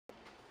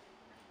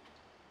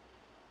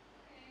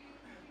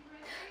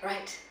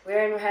Right,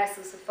 we're in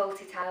rehearsals for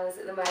Fawlty Towers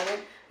at the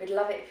moment. We'd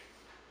love it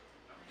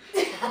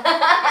if...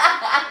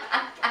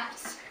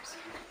 That's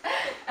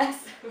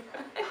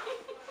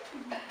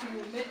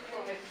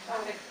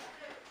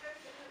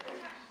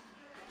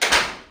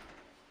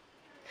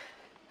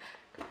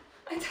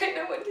I don't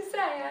know what to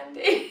say,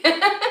 Andy.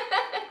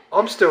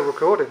 I'm still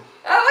recording.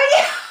 Oh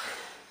yeah!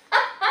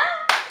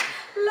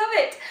 Love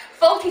it.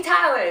 Fawlty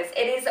Towers.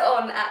 It is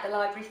on at the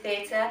Library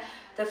Theatre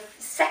the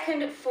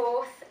 2nd,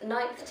 4th,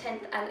 9th,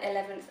 10th and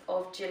 11th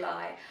of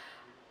July.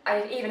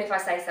 Even if I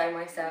say so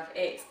myself,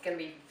 it's going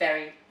to be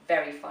very,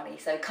 very funny.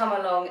 So come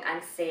along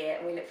and see it,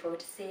 and we look forward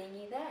to seeing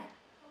you there.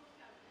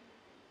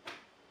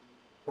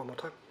 One more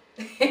time.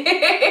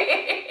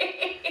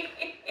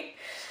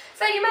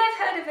 So you may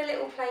have heard of a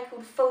little play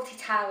called Fawlty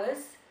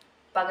Towers.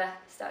 Bugger,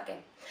 start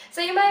again.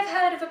 So you may have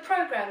heard of a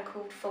programme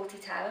called Fawlty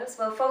Towers.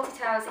 Well, Fawlty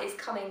Towers is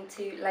coming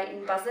to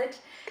Leighton, Buzzard.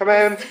 Come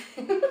in.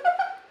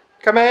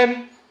 Come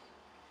in.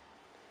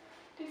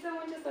 Did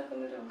someone just knock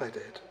on the door? They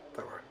did,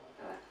 don't worry.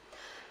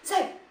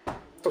 So,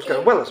 That was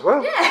going well as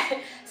well. yeah.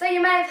 So you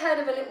may have heard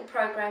of a little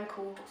programme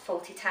called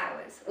Fawlty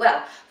Towers.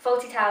 Well,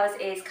 Fawlty Towers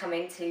is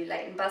coming to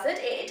Leighton Buzzard.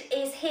 It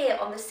is here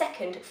on the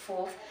 2nd,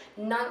 4th,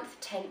 9th,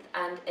 10th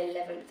and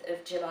 11th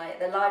of July at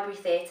the Library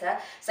Theatre.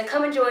 So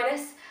come and join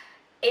us.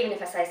 Even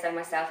if I say so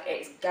myself,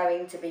 it's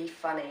going to be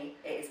funny.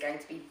 It is going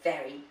to be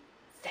very,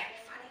 very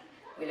funny.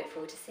 We look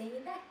forward to seeing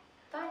you there.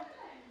 Bye.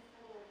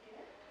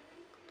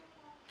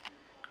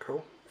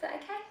 Cool. Is that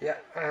okay? Yeah,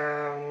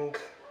 and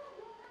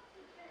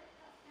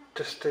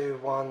just do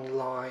one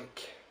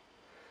like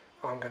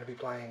I'm going to be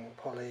playing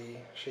Polly,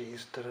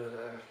 she's da-da-da.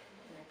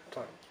 No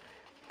problem.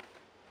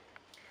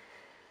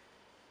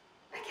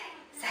 Okay,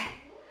 so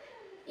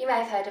you may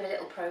have heard of a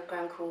little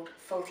programme called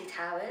Fawlty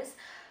Towers.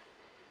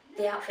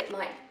 The outfit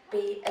might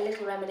be a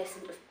little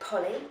reminiscent of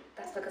Polly.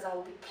 That's because I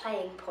will be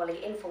playing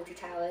Polly in Fawlty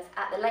Towers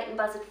at the Leighton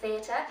Buzzard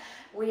Theatre.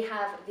 We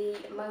have the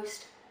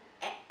most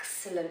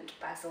excellent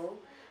Basil,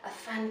 a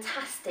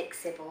fantastic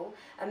Sybil,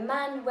 a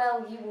man,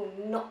 well, you will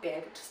not be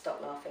able to stop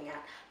laughing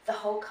at. The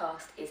whole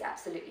cast is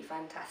absolutely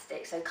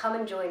fantastic, so come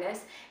and join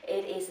us.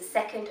 It is the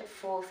 2nd,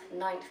 4th,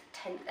 9th,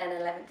 10th and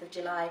 11th of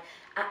July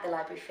at the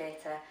Library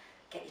Theatre.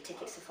 Get your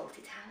tickets to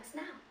Fawlty Towers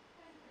now.